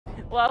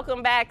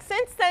Welcome back.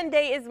 Since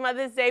Sunday is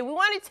Mother's Day, we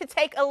wanted to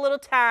take a little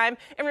time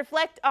and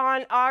reflect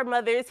on our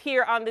mothers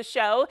here on the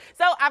show.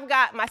 So I've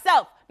got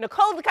myself,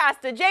 Nicole,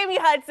 DeCosta, Jamie,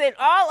 Hudson,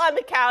 all on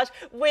the couch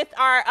with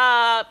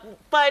our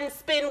fun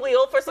spin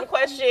wheel for some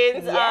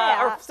questions,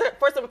 or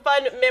for some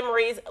fun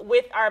memories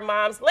with our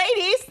moms.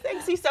 Ladies,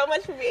 thank you so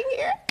much for being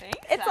here. Thanks.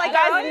 It's like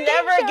I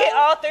never get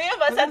all three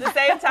of us at the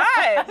same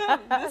time.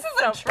 This is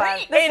so a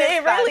treat.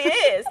 It really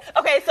is.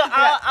 Okay, so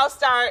I'll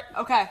start.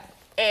 Okay.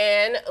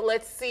 And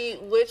let's see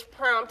which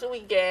prompt we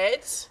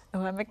get.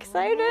 Oh, I'm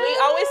excited. We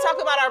always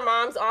talk about our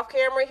moms off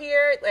camera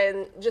here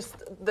and just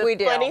the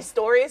funny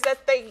stories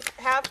that they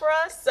have for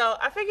us. So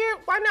I figured,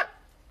 why not?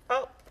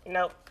 Oh,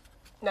 nope.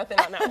 Nothing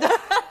on that.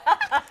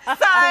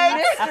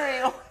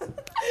 Sorry.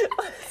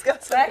 Let's go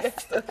to the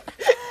next one.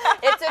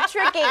 It's a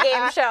tricky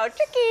game show.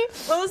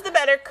 Tricky. Who's the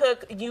better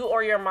cook, you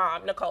or your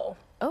mom, Nicole?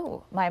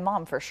 Oh, my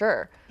mom for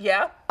sure.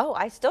 Yeah? Oh,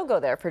 I still go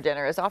there for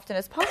dinner as often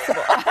as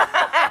possible.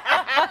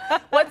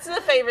 What's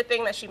the favorite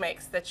thing that she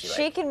makes that you like?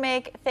 She can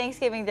make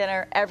Thanksgiving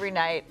dinner every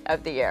night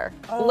of the year.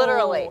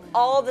 Literally.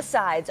 All the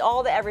sides,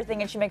 all the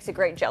everything, and she makes a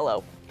great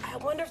Jell-O. I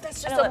wonder if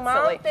that's just a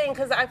mom thing,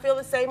 because I feel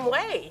the same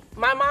way.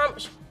 My mom,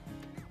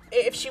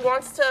 if she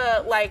wants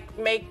to like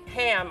make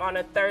ham on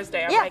a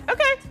Thursday, I'm like,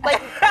 okay,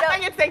 like I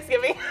get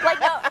Thanksgiving. Like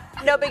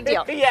no big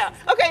deal. Yeah.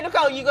 Okay,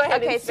 Nicole, you go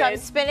ahead. Okay, and so I'm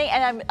spinning,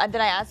 and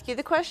did I ask you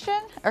the question,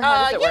 or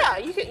how does it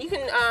work? You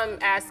can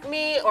ask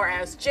me or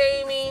ask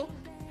Jamie.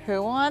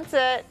 Who wants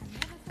it?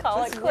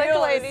 Call it quick,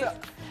 ladies.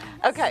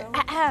 Okay.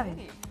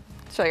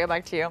 Shall I go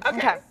back to you?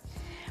 Okay.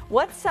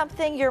 What's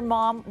something your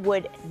mom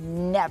would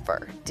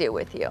never do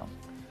with you?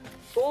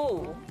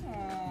 Ooh.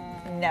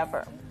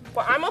 Never.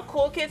 Well, I'm a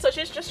cool kid, so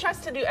she just tries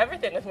to do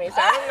everything with me. So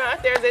I don't know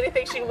if there's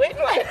anything she wouldn't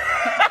like.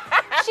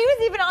 She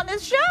was even on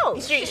this show.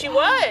 She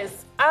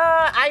was.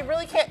 I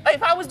really can't.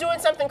 If I was doing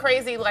something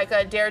crazy like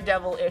a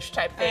Daredevil-ish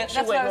type thing, she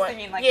that's wouldn't. What I was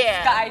thinking, like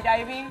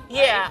skydiving.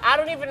 Yeah, I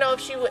don't even know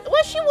if she would.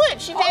 Well, she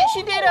would. She did.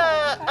 She did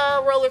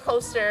a roller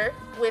coaster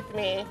with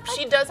me.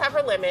 She does have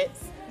her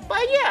limits.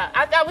 But yeah,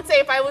 I would say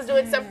if I was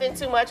doing something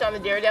too much on the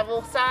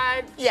Daredevil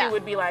side, she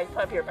would be like,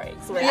 pump your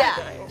brakes.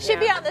 She'd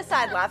be on the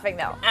side laughing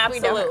though.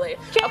 Absolutely.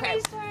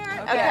 Okay.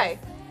 Okay.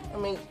 Let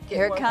me get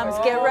Here it comes.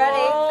 Get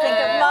ready. Think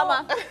of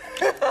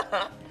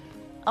mama.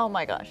 Oh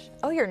my gosh.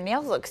 Oh, your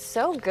nails look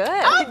so good.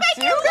 Oh, thank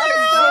you. So good.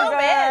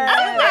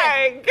 Oh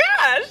my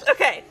gosh.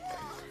 Okay.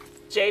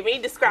 Jamie,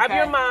 describe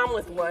your mom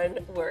with one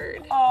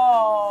word.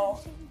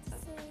 Oh,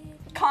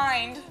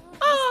 kind.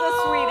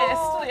 The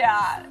sweetest,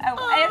 yeah.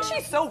 And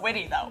she's so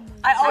witty, though.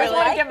 I always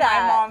want to give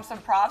my mom some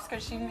props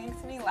because she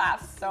makes me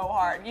laugh so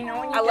hard. You know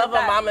when you I love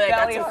a mama that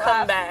got some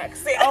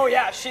comebacks. Oh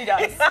yeah, she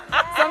does.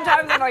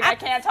 Sometimes I'm like, I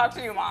can't talk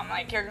to you, Mom.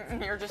 Like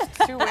you're just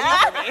too witty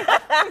for me.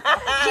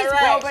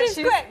 She's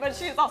great, but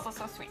she's also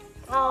so sweet.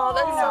 Oh,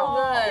 that's so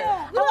good.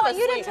 Yeah. I want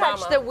you to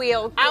touch the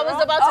wheel. I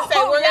was about to say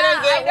we're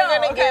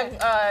gonna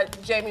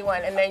give Jamie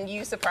one, and then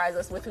you surprise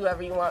us with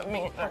whoever you want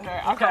me.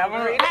 Okay, I'm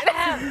gonna read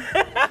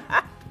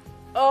it.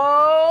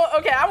 Oh,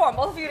 okay, I want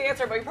both of you to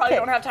answer, but we probably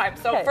don't have time.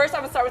 So first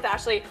I'm gonna start with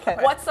Ashley.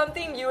 What's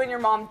something you and your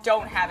mom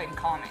don't have in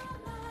common?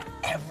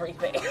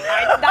 Everything.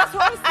 That's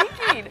what I was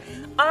thinking.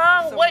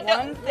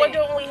 What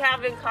don't we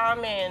have in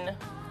common?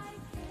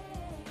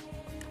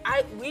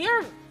 We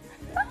are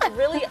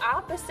really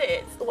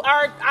opposites.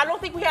 I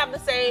don't think we have the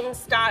same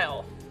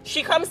style.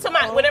 She comes to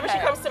my, whenever she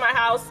comes to my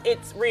house,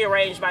 it's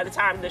rearranged by the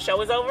time the show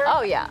is over.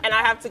 Oh, yeah. And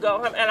I have to go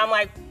home, and I'm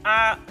like,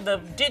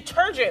 the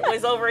detergent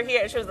was over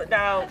here. And she was like,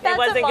 no, That's it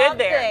wasn't a good mom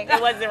there. thing. It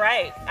wasn't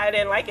right. I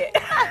didn't like it.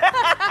 All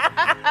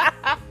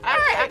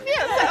right,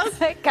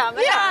 yeah,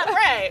 coming up.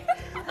 Right.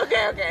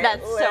 Okay.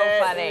 That's so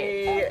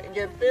funny. Let me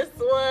get this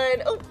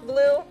one. Oh,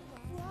 blue.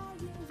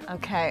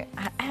 Okay.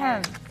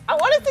 I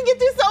want us to get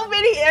through so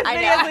many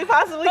as we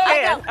possibly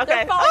can.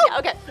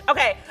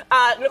 Okay.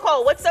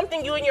 Nicole, what's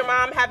something you and your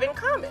mom have in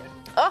common?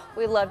 Oh,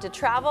 we love to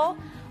travel.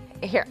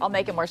 Here, I'll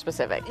make it more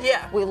specific.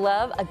 Yeah. We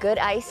love a good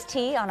iced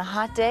tea on a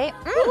hot day.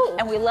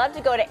 And we love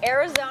to go to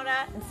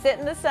Arizona and sit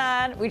in the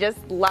sun. We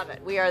just love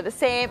it. We are the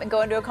same and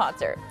going to a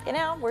concert. You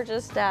know, we're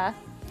just fun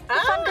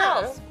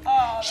girls.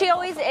 She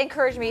always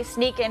encouraged me to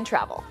sneak in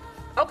travel.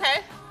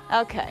 Okay.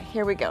 Okay,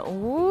 here we go.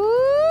 Woo!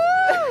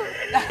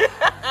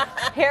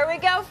 Here we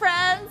go,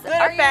 friends.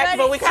 Are you ready?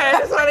 But we kind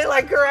of just want to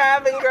like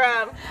grab and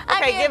grab.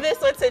 Okay, give this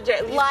one to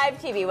Jamie. Live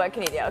TV, what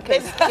can you do? Okay,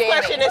 this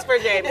question is for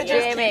Jamie.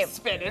 Jamie.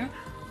 Spinning.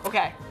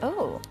 Okay.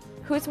 Oh,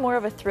 who's more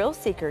of a thrill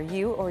seeker,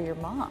 you or your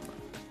mom?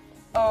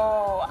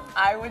 Oh,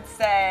 I would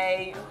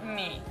say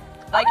me.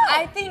 Like,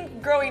 I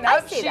think growing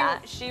up,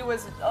 she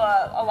was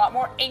a lot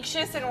more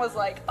anxious and was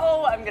like,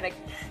 oh, I'm going to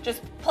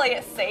just play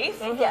it safe.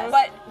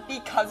 But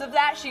because of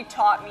that, she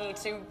taught me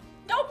to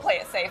don't play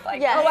it safe. Like,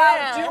 go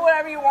out, do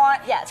whatever you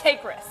want,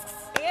 take risks.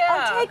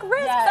 Oh, take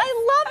risks. I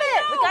love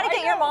it. We got to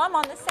get your mom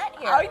on the set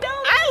here. I know.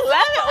 I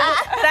love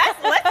it.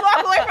 Let's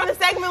walk away from the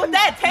segment with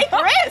that. Take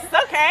risks,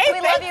 okay?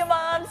 We love you,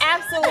 moms.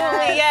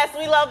 Absolutely, yes.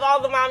 We love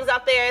all the moms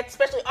out there,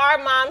 especially our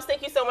moms.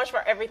 Thank you so much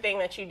for everything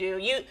that you do.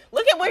 You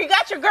look at where you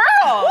got your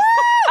girls.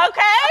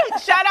 Okay?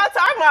 Shout out to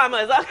our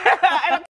mamas. Okay?